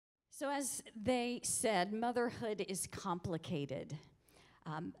So as they said, motherhood is complicated.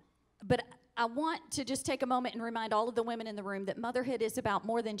 But I want to just take a moment and remind all of the women in the room that motherhood is about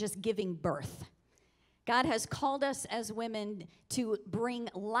more than just giving birth. God has called us as women to bring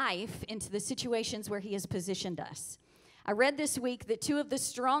life into the situations where He has positioned us. I read this week that two of the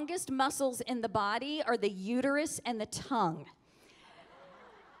strongest muscles in the body are the uterus and the tongue.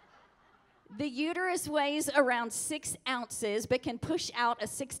 The uterus weighs around 6 ounces, but can push out a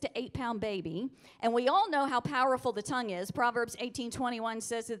 6 to 8 pound baby. And we all know how powerful the tongue is. Proverbs 18:21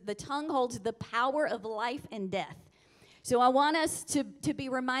 says that the tongue holds the power of life and death. So I want us to be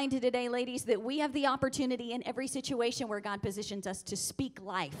reminded today, ladies, that we have the opportunity in every situation where God positions us to speak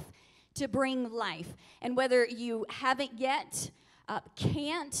life, to bring life. And whether you haven't yet,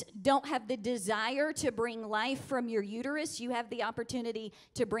 don't have the desire to bring life from your uterus, you have the opportunity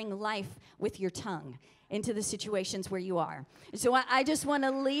to bring life with your tongue into the situations where you are. So I just want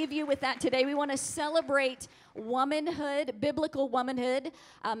to leave you with that today. We want to celebrate womanhood, biblical womanhood.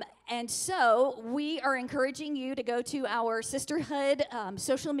 And so we are encouraging you to go to our sisterhood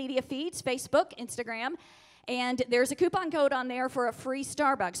social media feeds, Facebook, Instagram, and there's a coupon code on there for a free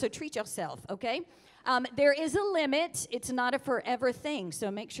Starbucks. So treat yourself, okay? There is a limit. It's not a forever thing,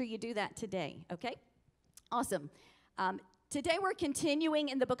 so make sure you do that today, okay? Awesome. Today we're continuing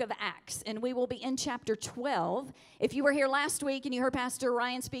in the book of Acts, and we will be in chapter 12. If you were here last week and you heard Pastor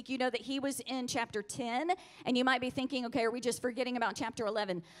Ryan speak, you know that he was in chapter 10, and you might be thinking, okay, are we just forgetting about chapter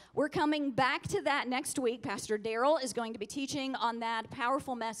 11? We're coming back to that next week. Pastor Daryl is going to be teaching on that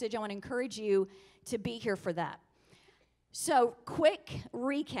powerful message. I want to encourage you to be here for that. So, quick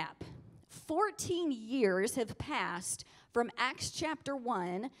recap. 14 years have passed from Acts chapter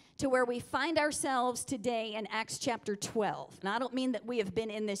 1 to where we find ourselves today in Acts chapter 12. Now, I don't mean that we have been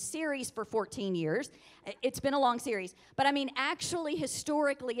in this series for 14 years. It's been a long series. But I mean, actually,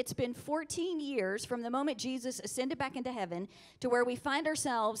 historically, it's been 14 years from the moment Jesus ascended back into heaven to where we find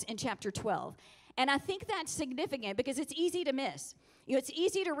ourselves in chapter 12. And I think that's significant because it's easy to miss. You know, it's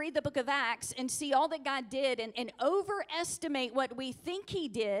easy to read the book of Acts and see all that God did and overestimate what we think He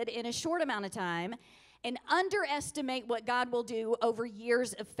did in a short amount of time and underestimate what God will do over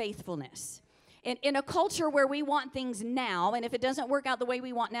years of faithfulness. In a culture where we want things now, and if it doesn't work out the way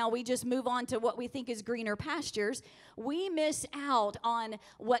we want now, we just move on to what we think is greener pastures, we miss out on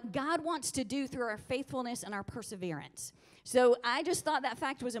what God wants to do through our faithfulness and our perseverance. So I just thought that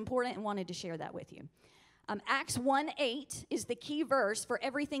fact was important and wanted to share that with you. Acts 1:8 is the key verse for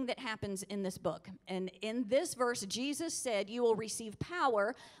everything that happens in this book. And in this verse, Jesus said, "You will receive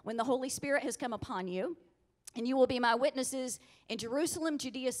power when the Holy Spirit has come upon you, and you will be my witnesses in Jerusalem,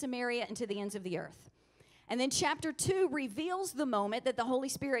 Judea, Samaria, and to the ends of the earth." And then chapter 2 reveals the moment that the Holy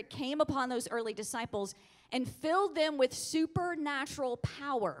Spirit came upon those early disciples and filled them with supernatural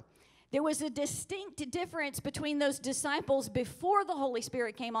power. There was a distinct difference between those disciples before the Holy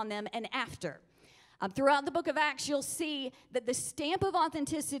Spirit came on them and after. Throughout the book of Acts, you'll see that the stamp of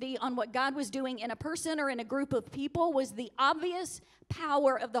authenticity on what God was doing in a person or in a group of people was the obvious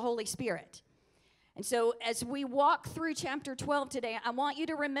power of the Holy Spirit. And so as we walk through chapter 12 today, I want you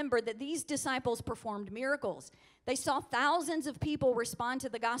to remember that these disciples performed miracles. They saw thousands of people respond to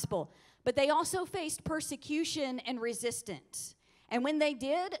the gospel, but they also faced persecution and resistance. And when they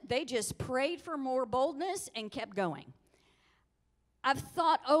did, they just prayed for more boldness and kept going. I've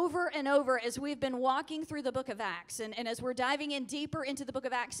thought over and over as we've been walking through the book of Acts and as we're diving in deeper into the book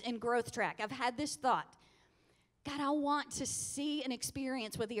of Acts in Growth Track, I've had this thought, God, I want to see and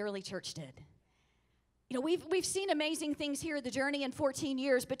experience what the early church did. You know, we've seen amazing things here at the Journey in 14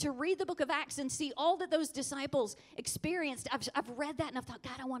 years, but to read the book of Acts and see all that those disciples experienced, I've read that and I've thought,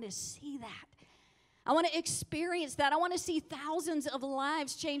 God, I want to see that. I want to experience that. I want to see thousands of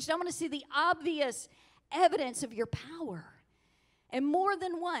lives changed. I want to see the obvious evidence of your power. And more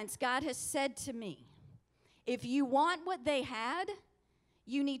than once, God has said to me, if you want what they had,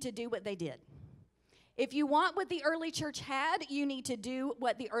 you need to do what they did. If you want what the early church had, you need to do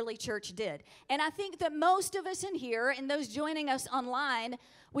what the early church did. And I think that most of us in here and those joining us online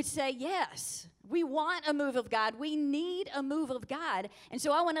would say, yes, we want a move of God. We need a move of God. And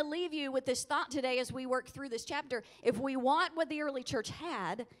so I want to leave you with this thought today as we work through this chapter. If we want what the early church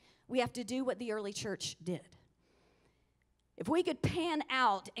had, we have to do what the early church did. If we could pan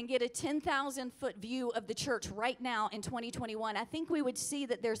out and get a 10,000-foot view of the church right now in 2021, I think we would see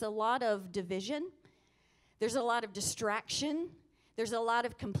that there's a lot of division. There's a lot of distraction. There's a lot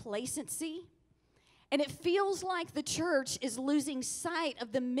of complacency. And it feels like the church is losing sight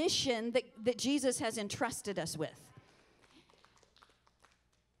of the mission that Jesus has entrusted us with.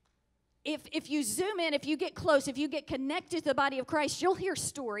 if you zoom in, if you get close, if you get connected to the body of Christ, you'll hear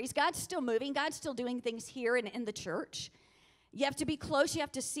stories. God's still moving. God's still doing things here and in the church. You have to be close. You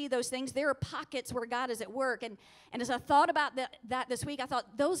have to see those things. There are pockets where God is at work. And as I thought about that this week, I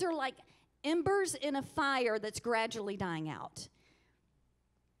thought those are like embers in a fire that's gradually dying out.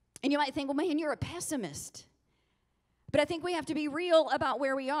 And you might think, well, man, you're a pessimist. But I think we have to be real about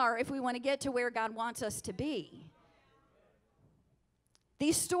where we are if we want to get to where God wants us to be.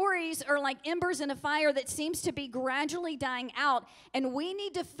 These stories are like embers in a fire that seems to be gradually dying out, and we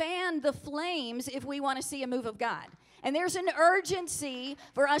need to fan the flames if we want to see a move of God. And there's an urgency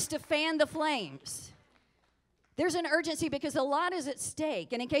for us to fan the flames. There's an urgency because a lot is at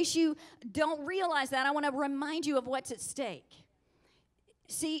stake. And in case you don't realize that, I want to remind you of what's at stake.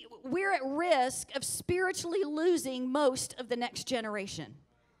 See, we're at risk of spiritually losing most of the next generation.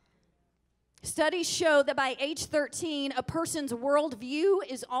 Studies show that by age 13, a person's worldview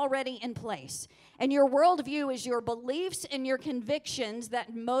is already in place. And your worldview is your beliefs and your convictions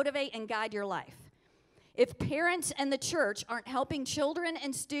that motivate and guide your life. If parents and the church aren't helping children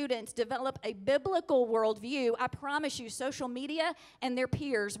and students develop a biblical worldview, I promise you social media and their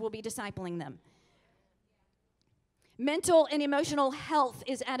peers will be discipling them. Mental and emotional health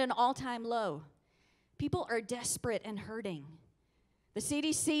is at an all-time low. People are desperate and hurting. The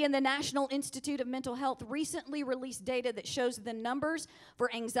CDC and the National Institute of Mental Health recently released data that shows the numbers for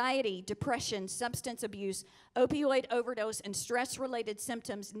anxiety, depression, substance abuse, opioid overdose, and stress-related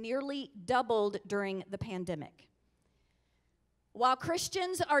symptoms nearly doubled during the pandemic. While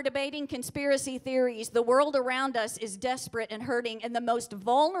Christians are debating conspiracy theories, the world around us is desperate and hurting, and the most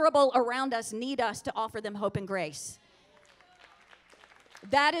vulnerable around us need us to offer them hope and grace.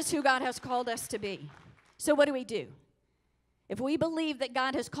 That is who God has called us to be. So what do we do? If we believe that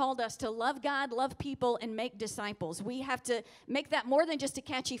God has called us to love God, love people, and make disciples, we have to make that more than just a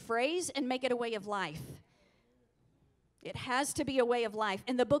catchy phrase and make it a way of life. It has to be a way of life.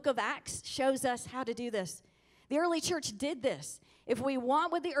 And the book of Acts shows us how to do this. The early church did this. If we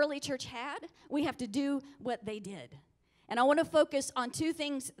want what the early church had, we have to do what they did. And I want to focus on two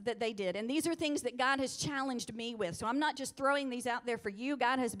things that they did. And these are things that God has challenged me with. So I'm not just throwing these out there for you.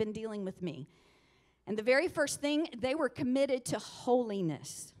 God has been dealing with me. And the very first thing, they were committed to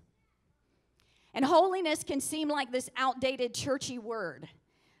holiness. And holiness can seem like this outdated churchy word.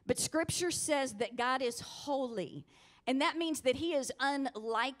 But Scripture says that God is holy. And that means that He is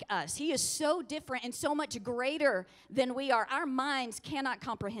unlike us. He is so different and so much greater than we are. Our minds cannot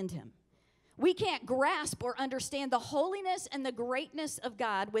comprehend Him. We can't grasp or understand the holiness and the greatness of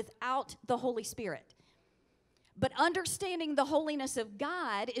God without the Holy Spirit. But understanding the holiness of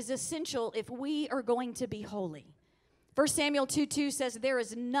God is essential if we are going to be holy. 1 Samuel 2:2 says, "There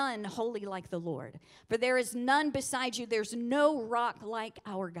is none holy like the Lord, for there is none beside you. There's no rock like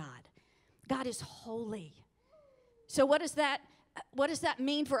our God." God is holy. So what does that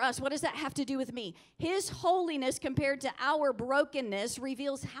mean for us? What does that have to do with me? His holiness compared to our brokenness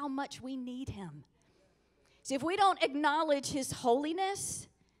reveals how much we need Him. See, if we don't acknowledge His holiness,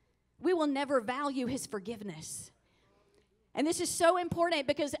 we will never value His forgiveness. And this is so important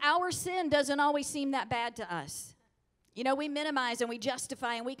because our sin doesn't always seem that bad to us. You know, we minimize and we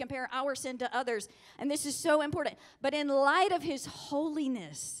justify and we compare our sin to others. And this is so important. But in light of His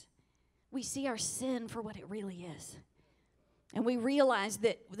holiness, we see our sin for what it really is. And we realize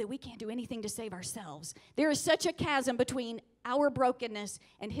that we can't do anything to save ourselves. There is such a chasm between our brokenness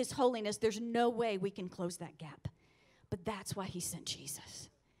and His holiness. There's no way we can close that gap. But that's why He sent Jesus.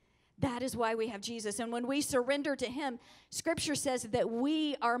 That is why we have Jesus. And when we surrender to Him, Scripture says that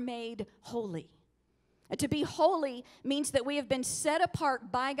we are made holy. And to be holy means that we have been set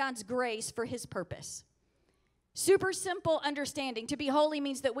apart by God's grace for His purpose. Super simple understanding. To be holy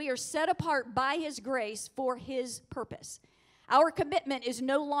means that we are set apart by His grace for His purpose. Our commitment is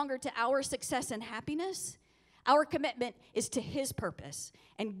no longer to our success and happiness. Our commitment is to His purpose.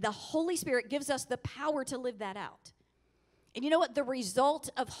 And the Holy Spirit gives us the power to live that out. And you know what the result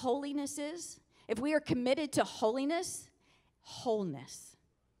of holiness is? If we are committed to holiness, wholeness.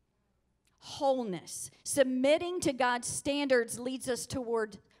 Wholeness. Submitting to God's standards leads us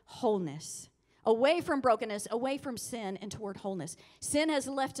toward wholeness. Away from brokenness, away from sin, and toward wholeness. Sin has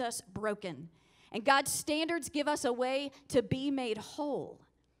left us broken. And God's standards give us a way to be made whole.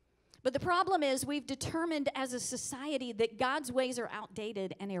 But the problem is we've determined as a society that God's ways are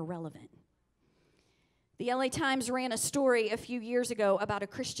outdated and irrelevant. The LA Times ran a story a few years ago about a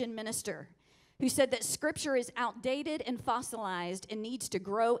Christian minister who said that Scripture is outdated and fossilized and needs to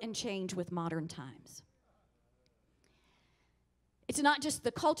grow and change with modern times. It's not just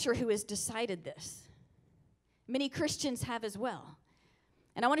the culture who has decided this. Many Christians have as well.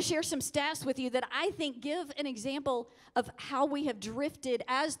 And I want to share some stats with you that I think give an example of how we have drifted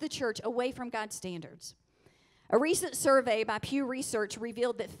as the church away from God's standards. A recent survey by Pew Research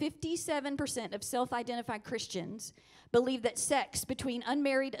revealed that 57% of self-identified Christians believe that sex between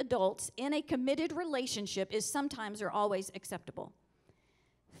unmarried adults in a committed relationship is sometimes or always acceptable.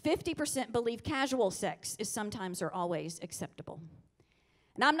 50% believe casual sex is sometimes or always acceptable.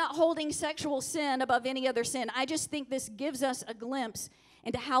 And I'm not holding sexual sin above any other sin. I just think this gives us a glimpse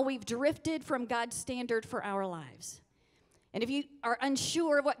into how we've drifted from God's standard for our lives. And if you are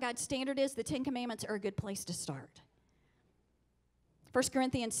unsure of what God's standard is, the Ten Commandments are a good place to start. 1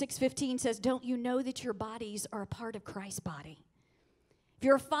 Corinthians 6:15 says, "Don't you know that your bodies are a part of Christ's body?" If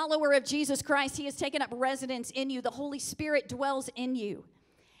you're a follower of Jesus Christ, he has taken up residence in you. The Holy Spirit dwells in you.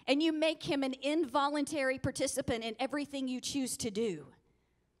 And you make him an involuntary participant in everything you choose to do.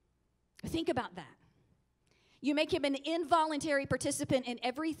 Think about that. You make him an involuntary participant in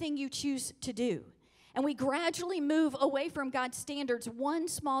everything you choose to do. And we gradually move away from God's standards, one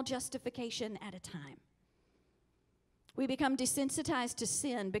small justification at a time. We become desensitized to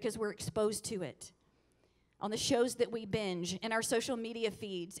sin because we're exposed to it on the shows that we binge, in our social media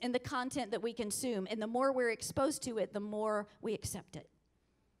feeds, in the content that we consume. And the more we're exposed to it, the more we accept it,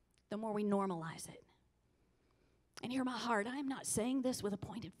 the more we normalize it. And hear my heart, I'm not saying this with a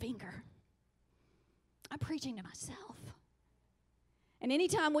pointed finger. I'm preaching to myself. And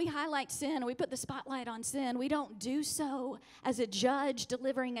anytime we highlight sin, we put the spotlight on sin, we don't do so as a judge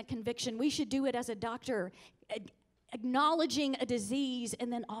delivering a conviction. We should do it as a doctor, acknowledging a disease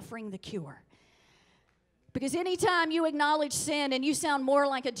and then offering the cure. Because anytime you acknowledge sin and you sound more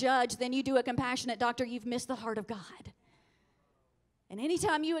like a judge than you do a compassionate doctor, you've missed the heart of God. And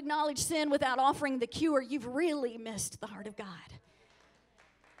anytime you acknowledge sin without offering the cure, you've really missed the heart of God.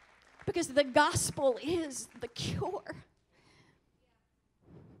 Because the gospel is the cure.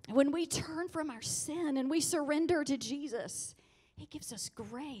 When we turn from our sin and we surrender to Jesus, he gives us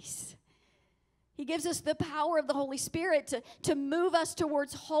grace. He gives us the power of the Holy Spirit to move us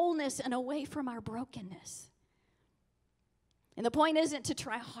towards wholeness and away from our brokenness. And the point isn't to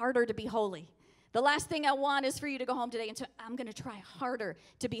try harder to be holy. The last thing I want is for you to go home today and say, I'm going to try harder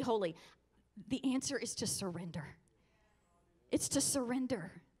to be holy. The answer is to surrender. It's to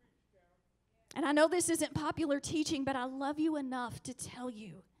surrender. And I know this isn't popular teaching, but I love you enough to tell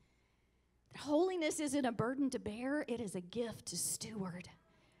you that holiness isn't a burden to bear. It is a gift to steward.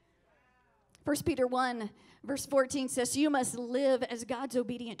 1 Peter 1, verse 14 says, you must live as God's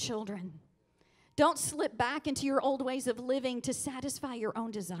obedient children. Don't slip back into your old ways of living to satisfy your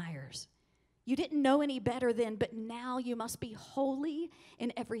own desires. You didn't know any better then, but now you must be holy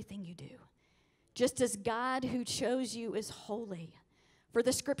in everything you do, just as God who chose you is holy. For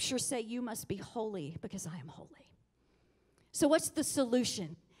the scriptures say you must be holy because I am holy. So what's the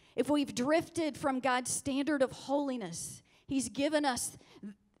solution? If we've drifted from God's standard of holiness, he's given us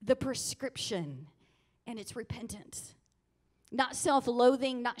the prescription, and it's repentance. Not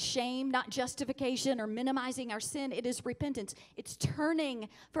self-loathing, not shame, not justification or minimizing our sin. It is repentance. It's turning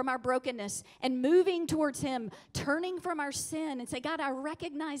from our brokenness and moving towards him, turning from our sin and say, God, I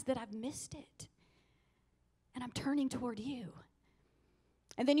recognize that I've missed it, and I'm turning toward you.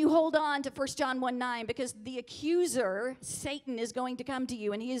 And then you hold on to 1 John 1:9 because the accuser, Satan, is going to come to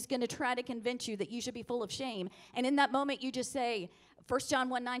you, and he is going to try to convince you that you should be full of shame. And in that moment, you just say, 1 John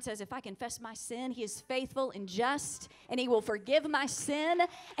 1:9 says, if I confess my sin, he is faithful and just, and he will forgive my sin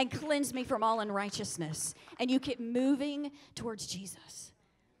and cleanse me from all unrighteousness. And you keep moving towards Jesus.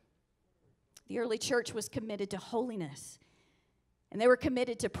 The early church was committed to holiness, and they were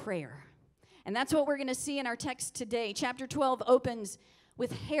committed to prayer. And that's what we're going to see in our text today. Chapter 12 opens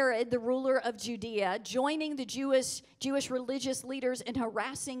with Herod, the ruler of Judea, joining the Jewish religious leaders in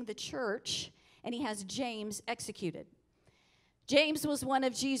harassing the church, and he has James executed. James was one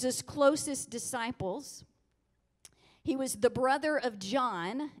of Jesus' closest disciples. He was the brother of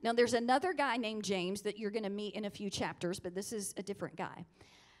John. Now, there's another guy named James that you're going to meet in a few chapters, but this is a different guy.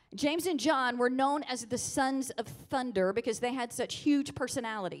 James and John were known as the sons of thunder because they had such huge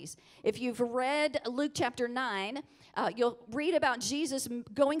personalities. If you've read Luke chapter 9, you'll read about Jesus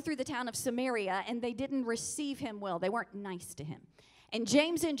going through the town of Samaria, and they didn't receive him well. They weren't nice to him. And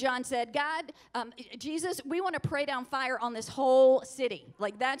James and John said, God, Jesus, we want to pray down fire on this whole city.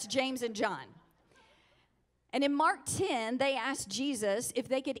 Like, that's James and John. And in Mark 10, they asked Jesus if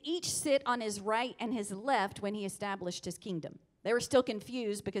they could each sit on his right and his left when he established his kingdom. They were still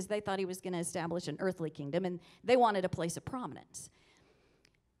confused because they thought he was going to establish an earthly kingdom, and they wanted a place of prominence.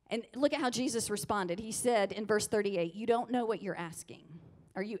 And look at how Jesus responded. He said in verse 38, you don't know what you're asking.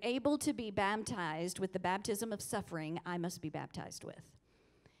 Are you able to be baptized with the baptism of suffering I must be baptized with?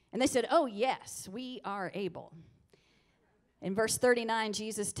 And they said, oh, yes, we are able. In verse 39,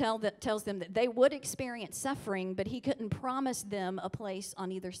 Jesus tells them that they would experience suffering, but he couldn't promise them a place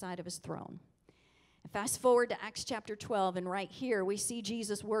on either side of his throne. Fast forward to Acts chapter 12, and right here we see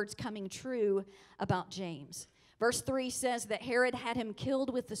Jesus' words coming true about James. Verse 3 says that Herod had him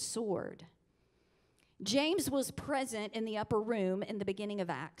killed with the sword. James was present in the upper room in the beginning of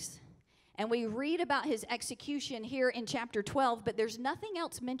Acts, and we read about his execution here in chapter 12, but there's nothing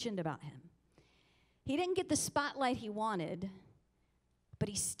else mentioned about him. He didn't get the spotlight he wanted, but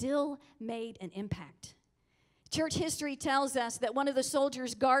he still made an impact. Church history tells us that one of the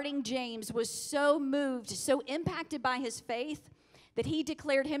soldiers guarding James was so moved, so impacted by his faith, that he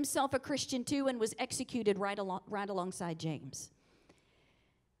declared himself a Christian too and was executed right alongside James.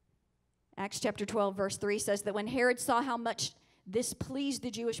 Acts chapter 12, verse 3 says that when Herod saw how much this pleased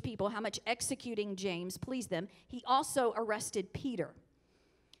the Jewish people, how much executing James pleased them, he also arrested Peter.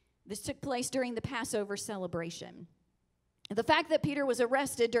 This took place during the Passover celebration. The fact that Peter was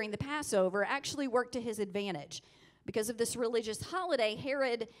arrested during the Passover actually worked to his advantage. Because of this religious holiday,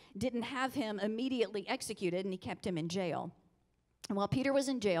 Herod didn't have him immediately executed, and he kept him in jail. And while Peter was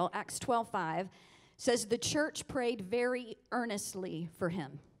in jail, Acts 12:5 says the church prayed very earnestly for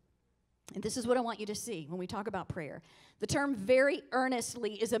him. And this is what I want you to see when we talk about prayer. The term very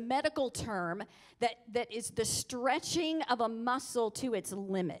earnestly is a medical term that is the stretching of a muscle to its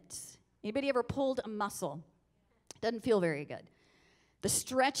limits. Anybody ever pulled a muscle? Doesn't feel very good. The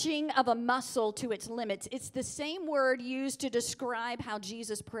stretching of a muscle to its limits. It's the same word used to describe how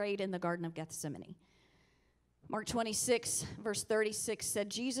Jesus prayed in the Garden of Gethsemane. Mark 26, verse 36 said,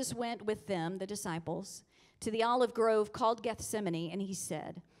 Jesus went with them, the disciples, to the olive grove called Gethsemane, and he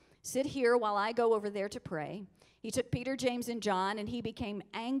said, sit here while I go over there to pray. He took Peter, James, and John, and he became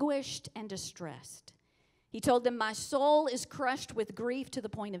anguished and distressed. He told them, my soul is crushed with grief to the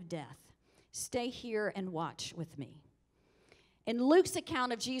point of death. Stay here and watch with me. In Luke's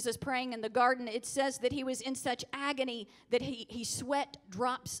account of Jesus praying in the garden, it says that he was in such agony that he sweat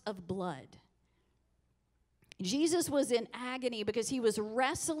drops of blood. Jesus was in agony because he was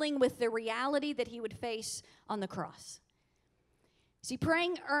wrestling with the reality that he would face on the cross. See,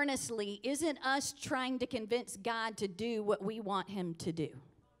 praying earnestly isn't us trying to convince God to do what we want him to do.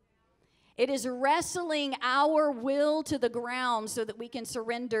 It is wrestling our will to the ground so that we can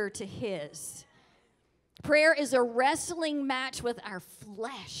surrender to his. Prayer is a wrestling match with our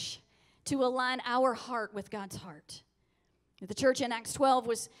flesh to align our heart with God's heart. The church in Acts 12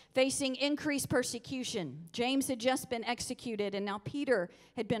 was facing increased persecution. James had just been executed, and now Peter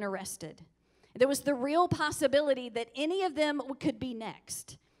had been arrested. There was the real possibility that any of them could be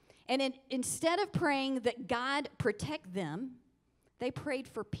next. And instead of praying that God protect them, they prayed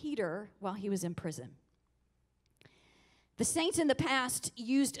for Peter while he was in prison. The saints in the past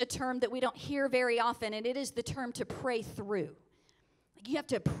used a term that we don't hear very often, and it is the term to pray through. You have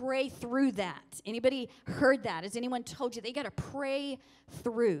to pray through that. Anybody heard that? Has anyone told you they got to pray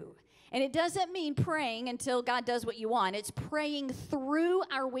through? And it doesn't mean praying until God does what you want. It's praying through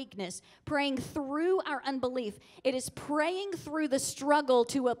our weakness, praying through our unbelief. It is praying through the struggle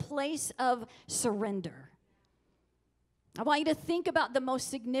to a place of surrender. I want you to think about the most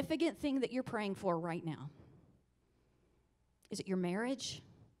significant thing that you're praying for right now. Is it your marriage?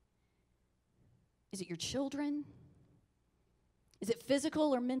 Is it your children? Is it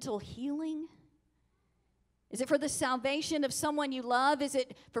physical or mental healing? Is it for the salvation of someone you love? Is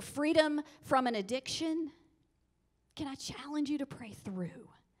it for freedom from an addiction? Can I challenge you to pray through?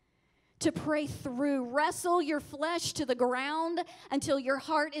 To pray through. Wrestle your flesh to the ground until your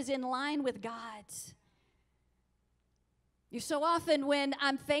heart is in line with God's. So often when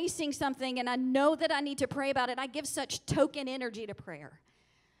I'm facing something and I know that I need to pray about it, I give such token energy to prayer.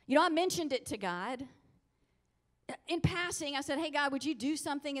 I mentioned it to God. In passing, I said, hey, God, would you do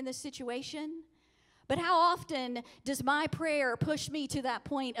something in this situation? But how often does my prayer push me to that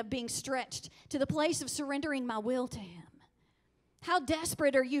point of being stretched, to the place of surrendering my will to him? How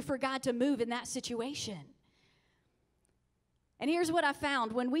desperate are you for God to move in that situation? And here's what I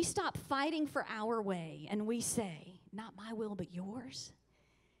found. When we stop fighting for our way and we say, not my will but yours,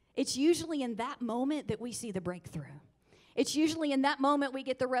 it's usually in that moment that we see the breakthrough. It's usually in that moment we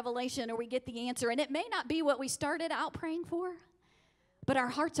get the revelation or we get the answer. And it may not be what we started out praying for, but our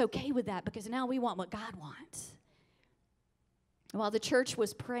heart's okay with that because now we want what God wants. While the church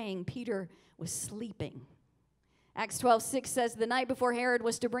was praying, Peter was sleeping. Acts 12:6 says, the night before Herod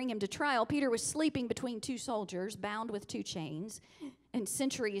was to bring him to trial, Peter was sleeping between two soldiers, bound with 2 chains, and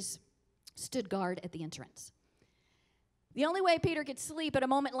sentries stood guard at the entrance. The only way Peter could sleep at a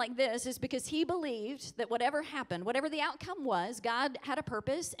moment like this is because he believed that whatever happened, whatever the outcome was, God had a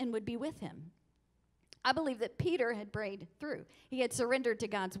purpose and would be with him. I believe that Peter had prayed through. He had surrendered to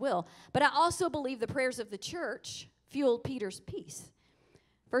God's will. But I also believe the prayers of the church fueled Peter's peace.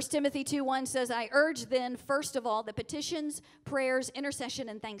 1 Timothy 2:1 says, I urge then, first of all, that petitions, prayers, intercession,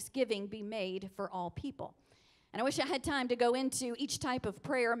 and thanksgiving be made for all people. And I wish I had time to go into each type of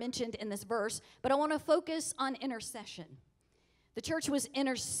prayer mentioned in this verse, but I want to focus on intercession. The church was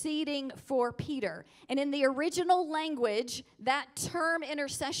interceding for Peter. And in the original language, that term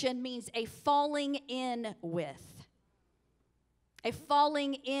intercession means a falling in with. A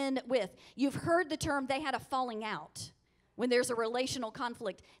falling in with. You've heard the term, they had a falling out. When there's a relational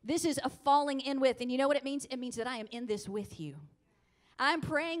conflict, this is a falling in with. And you know what it means? It means that I am in this with you. I'm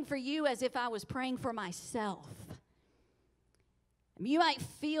praying for you as if I was praying for myself. You might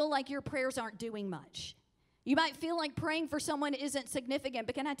feel like your prayers aren't doing much. You might feel like praying for someone isn't significant,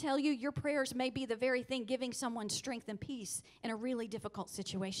 but can I tell you, your prayers may be the very thing giving someone strength and peace in a really difficult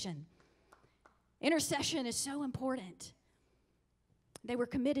situation. Intercession is so important. They were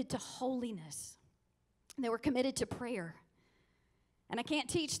committed to holiness. They were committed to prayer. And I can't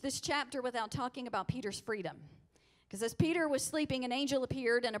teach this chapter without talking about Peter's freedom. Because as Peter was sleeping, an angel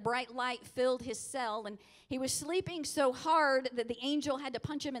appeared and a bright light filled his cell. And he was sleeping so hard that the angel had to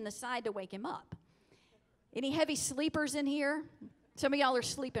punch him in the side to wake him up. Any heavy sleepers in here? Some of y'all are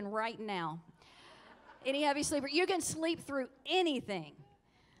sleeping right now. Any heavy sleeper? You can sleep through anything.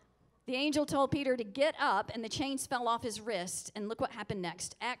 The angel told Peter to get up, and the chains fell off his wrist. And look what happened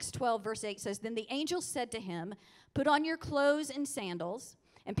next. Acts 12, verse 8 says, Then the angel said to him, Put on your clothes and sandals.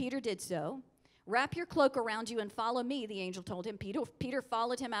 And Peter did so. Wrap your cloak around you and follow me, the angel told him. Peter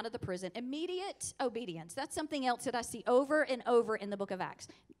followed him out of the prison. Immediate obedience. That's something else that I see over and over in the book of Acts.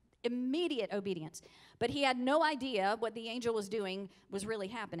 Immediate obedience. But he had no idea what the angel was doing was really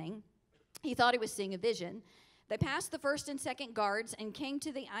happening. He thought he was seeing a vision. They passed the first and second guards and came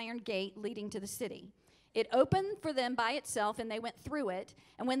to the iron gate leading to the city. It opened for them by itself, and they went through it.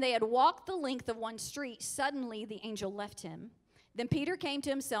 And when they had walked the length of one street, suddenly the angel left him. Then Peter came to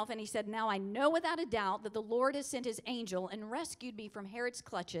himself, and he said, Now I know without a doubt that the Lord has sent his angel and rescued me from Herod's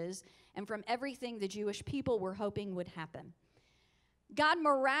clutches and from everything the Jewish people were hoping would happen. God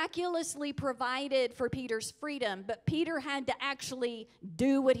miraculously provided for Peter's freedom, but Peter had to actually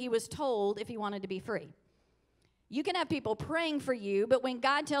do what he was told if he wanted to be free. You can have people praying for you, but when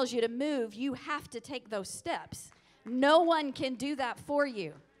God tells you to move, you have to take those steps. No one can do that for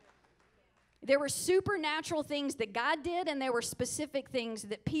you. There were supernatural things that God did, and there were specific things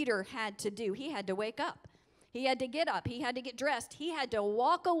that Peter had to do. He had to wake up. He had to get up. He had to get dressed. He had to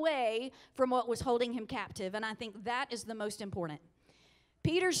walk away from what was holding him captive, and I think that is the most important.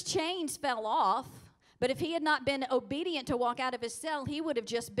 Peter's chains fell off, but if he had not been obedient to walk out of his cell, he would have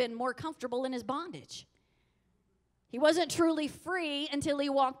just been more comfortable in his bondage. He wasn't truly free until he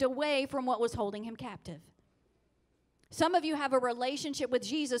walked away from what was holding him captive. Some of you have a relationship with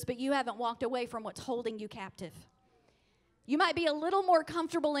Jesus, but you haven't walked away from what's holding you captive. You might be a little more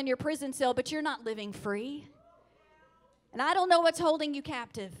comfortable in your prison cell, but you're not living free. And I don't know what's holding you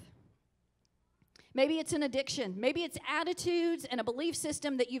captive. Maybe it's an addiction. Maybe it's attitudes and a belief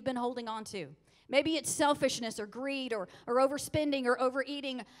system that you've been holding on to. Maybe it's selfishness or greed or overspending or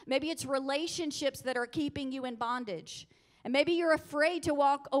overeating. Maybe it's relationships that are keeping you in bondage. And maybe you're afraid to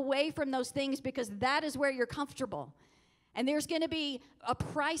walk away from those things because that is where you're comfortable. And there's going to be a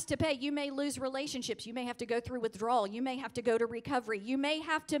price to pay. You may lose relationships. You may have to go through withdrawal. You may have to go to recovery. You may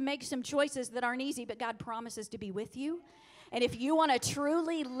have to make some choices that aren't easy, but God promises to be with you. And if you want to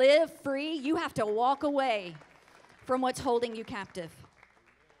truly live free, you have to walk away from what's holding you captive.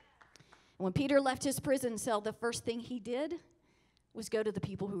 When Peter left his prison cell, the first thing he did was go to the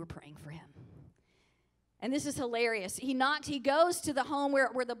people who were praying for him. And this is hilarious. He goes to the home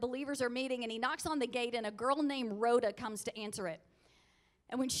where the believers are meeting, and he knocks on the gate, and a girl named Rhoda comes to answer it.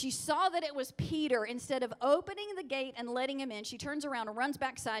 And when she saw that it was Peter, instead of opening the gate and letting him in, she turns around and runs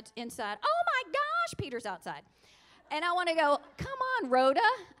back inside. Oh my gosh, Peter's outside. And I want to go, come on, Rhoda.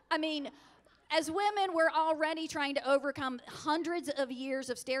 I mean, as women, we're already trying to overcome hundreds of years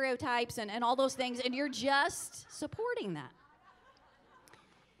of stereotypes and all those things, and you're just supporting that.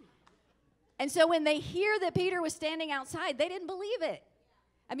 And so when they hear that Peter was standing outside, they didn't believe it.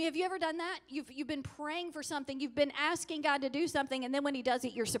 I mean, have you ever done that? You've been praying for something, you've been asking God to do something, and then when he does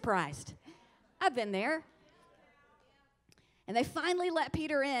it, you're surprised. I've been there. And they finally let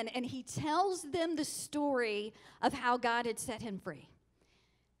Peter in, and he tells them the story of how God had set him free.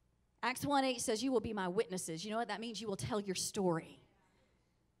 Acts 1:8 says, you will be my witnesses. You know what that means? You will tell your story.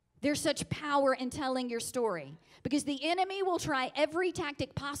 There's such power in telling your story because the enemy will try every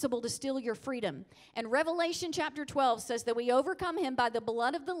tactic possible to steal your freedom. And Revelation chapter 12 says that we overcome him by the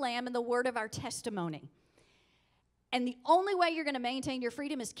blood of the Lamb and the word of our testimony. And the only way you're going to maintain your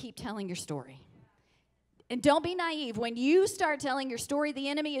freedom is keep telling your story. And don't be naive. When you start telling your story, the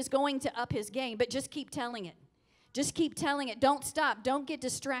enemy is going to up his game, but just keep telling it. Just keep telling it. Don't stop. Don't get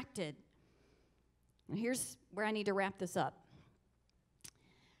distracted. And here's where I need to wrap this up.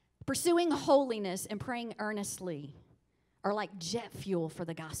 Pursuing holiness and praying earnestly are like jet fuel for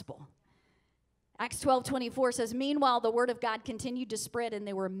the gospel. Acts 12:24 says, meanwhile, the word of God continued to spread, and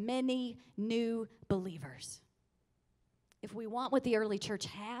there were many new believers. If we want what the early church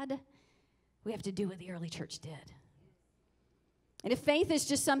had, we have to do what the early church did. And if faith is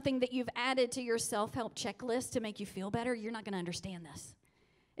just something that you've added to your self-help checklist to make you feel better, you're not going to understand this.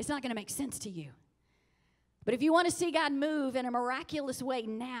 It's not going to make sense to you. But if you want to see God move in a miraculous way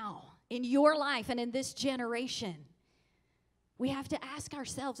now, in your life and in this generation, we have to ask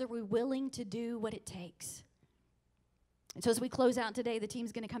ourselves, are we willing to do what it takes? And so as we close out today, the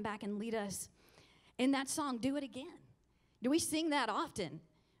team's going to come back and lead us in that song, Do It Again. Do we sing that often?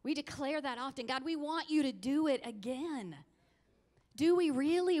 We declare that often. God, we want you to do it again. Do we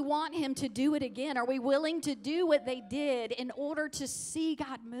really want him to do it again? Are we willing to do what they did in order to see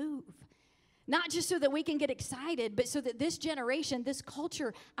God move? Not just so that we can get excited, but so that this generation, this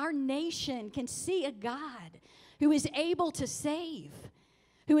culture, our nation can see a God who is able to save,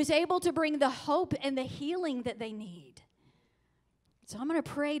 who is able to bring the hope and the healing that they need. So I'm going to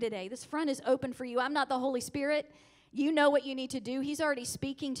pray today. This front is open for you. I'm not the Holy Spirit. You know what you need to do. He's already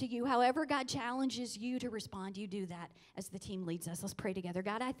speaking to you. However God challenges you to respond, you do that as the team leads us. Let's pray together.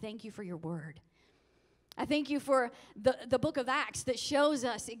 God, I thank you for your word. I thank you for the book of Acts that shows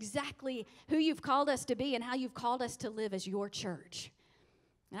us exactly who you've called us to be and how you've called us to live as your church.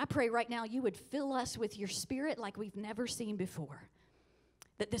 And I pray right now you would fill us with your spirit like we've never seen before.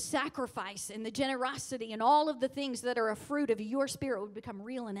 That the sacrifice and the generosity and all of the things that are a fruit of your spirit would become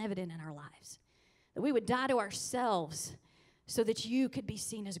real and evident in our lives. That we would die to ourselves so that you could be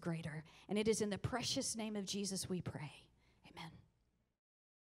seen as greater. And it is in the precious name of Jesus we pray.